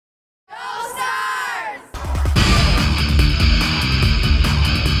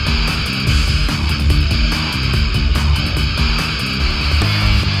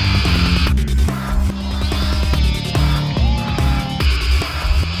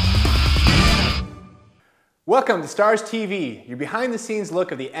Welcome to Stars TV, your behind-the-scenes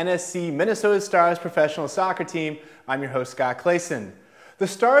look of the NSC Minnesota Stars professional soccer team. I'm your host, Scott Clayson. The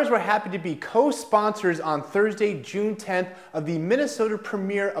Stars were happy to be co-sponsors on Thursday, June 10th of the Minnesota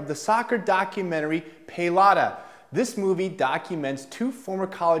premiere of the soccer documentary Pelada. This movie documents two former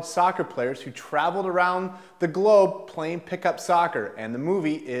college soccer players who traveled around the globe playing pickup soccer, and the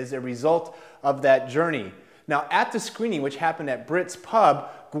movie is a result of that journey. Now, at the screening, which happened at Britt's Pub,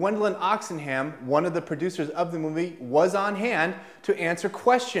 Gwendolyn Oxenham, one of the producers of the movie, was on hand to answer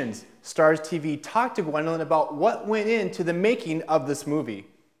questions. Stars TV talked to Gwendolyn about what went into the making of this movie.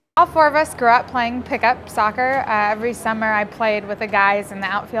 All four of us grew up playing pickup soccer. Every summer I played with the guys in the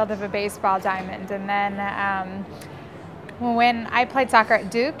outfield of a baseball diamond. And then when I played soccer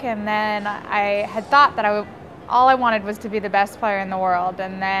at Duke, and then I had thought that all I wanted was to be the best player in the world.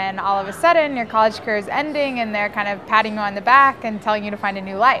 And then all of a sudden your college career is ending and they're kind of patting you on the back and telling you to find a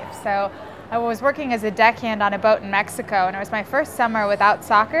new life. So I was working as a deckhand on a boat in Mexico, and it was my first summer without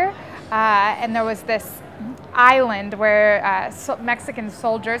soccer. And there was this island where Mexican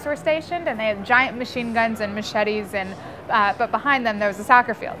soldiers were stationed, and they had giant machine guns and machetes, and but behind them there was a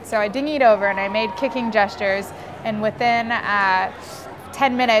soccer field. So I dinghied over and I made kicking gestures, and within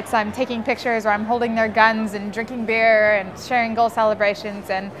 10 minutes I'm taking pictures where I'm holding their guns and drinking beer and sharing goal celebrations.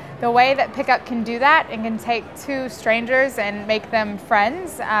 And the way that pickup can do that and can take two strangers and make them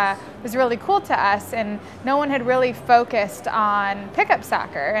friends was really cool to us, and no one had really focused on pickup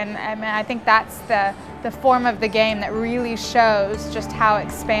soccer. And I mean, I think that's the form of the game that really shows just how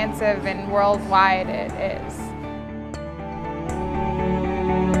expansive and worldwide it is.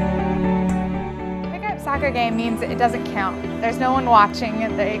 Soccer game means it doesn't count. There's no one watching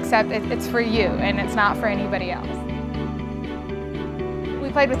except it's for you, and it's not for anybody else. We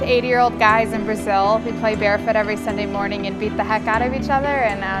played with 80-year-old guys in Brazil who play barefoot every Sunday morning and beat the heck out of each other,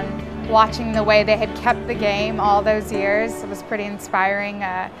 and watching the way they had kept the game all those years, it was pretty inspiring.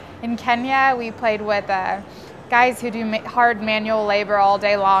 In Kenya, we played with guys who do hard manual labor all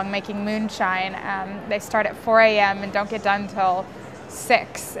day long making moonshine. They start at 4 a.m. and don't get done till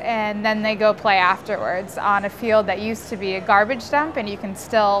 6, and then they go play afterwards on a field that used to be a garbage dump, and you can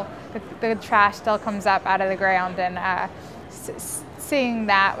still, the trash still comes up out of the ground, and seeing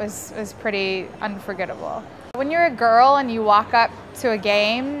that was pretty unforgettable. When you're a girl and you walk up to a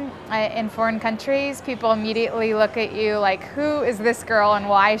game in foreign countries, people immediately look at you like, who is this girl and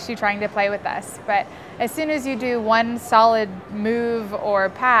why is she trying to play with us? But as soon as you do one solid move or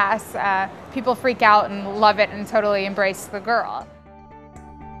pass, people freak out and love it and totally embrace the girl.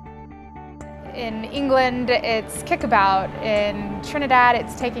 In England, it's kickabout. In Trinidad,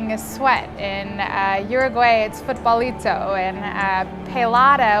 it's taking a sweat. In Uruguay, it's futbolito. And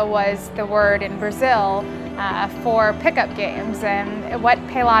pelada was the word in Brazil for pickup games. And what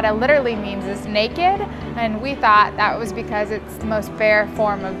pelada literally means is naked. And we thought that was because it's the most bare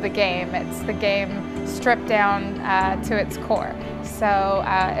form of the game. It's the game stripped down to its core. So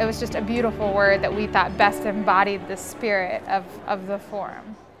it was just a beautiful word that we thought best embodied the spirit of the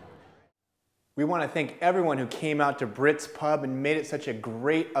forum. We want to thank everyone who came out to Britt's Pub and made it such a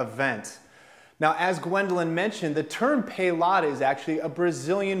great event. Now, as Gwendolyn mentioned, the term pelada is actually a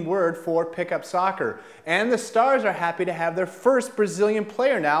Brazilian word for pickup soccer. And the Stars are happy to have their first Brazilian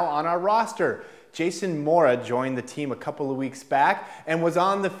player now on our roster. Geison Moura joined the team a couple of weeks back and was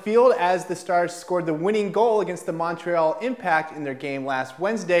on the field as the Stars scored the winning goal against the Montreal Impact in their game last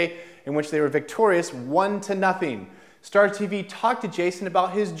Wednesday, in which they were victorious 1-0. Stars TV talked to Geison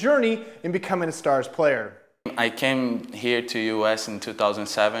about his journey in becoming a Stars player. I came here to US in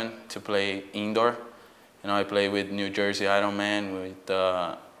 2007 to play indoor. I played with New Jersey Ironman, with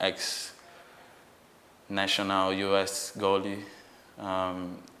ex-national US goalie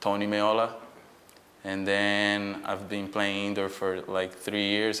Tony Meola. And then I've been playing indoor for like 3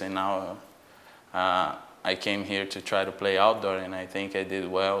 years, and now I came here to try to play outdoor, and I think I did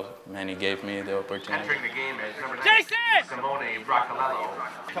well. Manny gave me the opportunity. Entering the game is number 9, Jason! Simone Bracalello.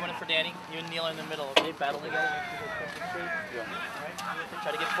 Coming in for Danny. You and Neil in the middle, okay? Battle together. Yeah. All right.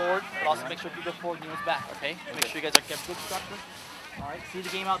 Try to get forward, but also make sure if you go forward, Neil's back, okay? Make sure you guys have good structure. All right. See the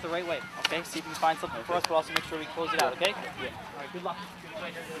game out the right way, okay? See if you can find something for us, but also make sure we close it out, okay? Yeah. All right. Good luck.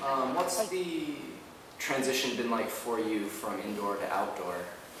 What's the transition been like for you from indoor to outdoor?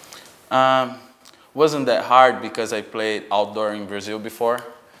 Wasn't that hard because I played outdoor in Brazil before.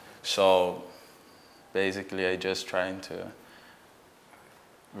 So basically I just trying to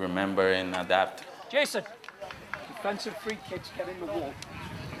remember and adapt. Jason! Defensive free kicks, get in the wall.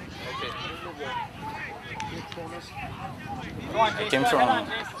 Okay. I came from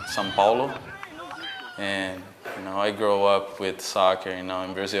São Paulo, And you know, I grew up with soccer. You know,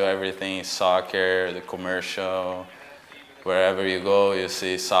 in Brazil, everything is soccer. The commercial, wherever you go, you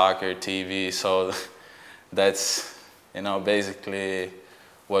see soccer, TV. So that's, you know, basically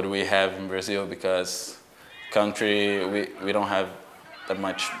what we have in Brazil, because country we don't have that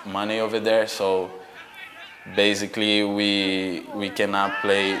much money over there. So basically, we cannot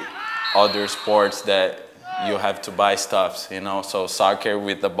play other sports that you have to buy stuff, you know. So soccer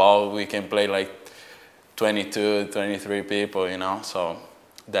with the ball, we can play like 22, 23 people, you know. So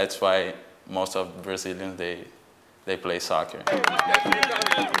that's why most of Brazilians, they play soccer.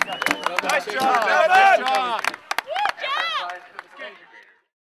 Nice job.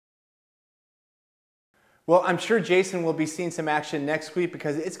 Well, I'm sure Jason will be seeing some action next week,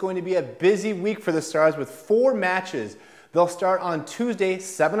 because it's going to be a busy week for the Stars with 4 matches. They'll start on Tuesday,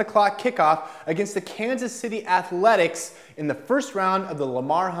 7 o'clock kickoff against the Kansas City Athletics in the first round of the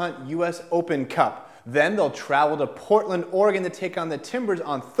Lamar Hunt U.S. Open Cup. Then they'll travel to Portland, Oregon to take on the Timbers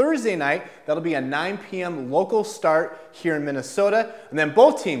on Thursday night. That'll be a 9 p.m. local start here in Minnesota. And then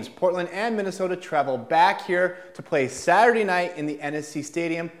both teams, Portland and Minnesota, travel back here to play Saturday night in the NSC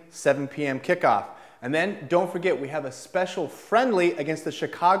Stadium, 7 p.m. kickoff. And then don't forget, we have a special friendly against the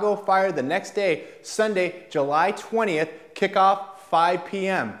Chicago Fire the next day, Sunday, July 20th, kickoff 5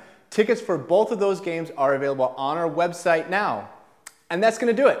 p.m. Tickets for both of those games are available on our website now. And that's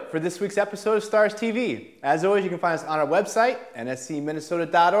going to do it for this week's episode of Stars TV. As always, you can find us on our website,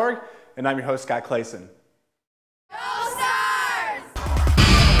 nscminnesota.org, and I'm your host, Scott Clayson.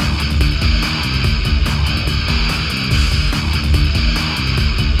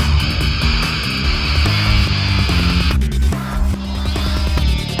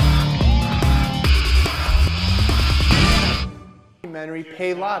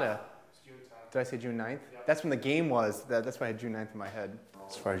 Pelada. Did I say June 9th? That's when the game was. That's why I had June 9th in my head.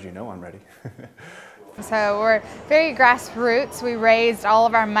 As far as you know, I'm ready. So we're very grassroots. We raised all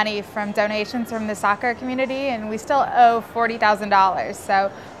of our money from donations from the soccer community, and we still owe $40,000.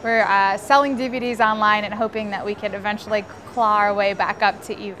 So we're selling DVDs online and hoping that we could eventually claw our way back up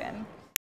to even.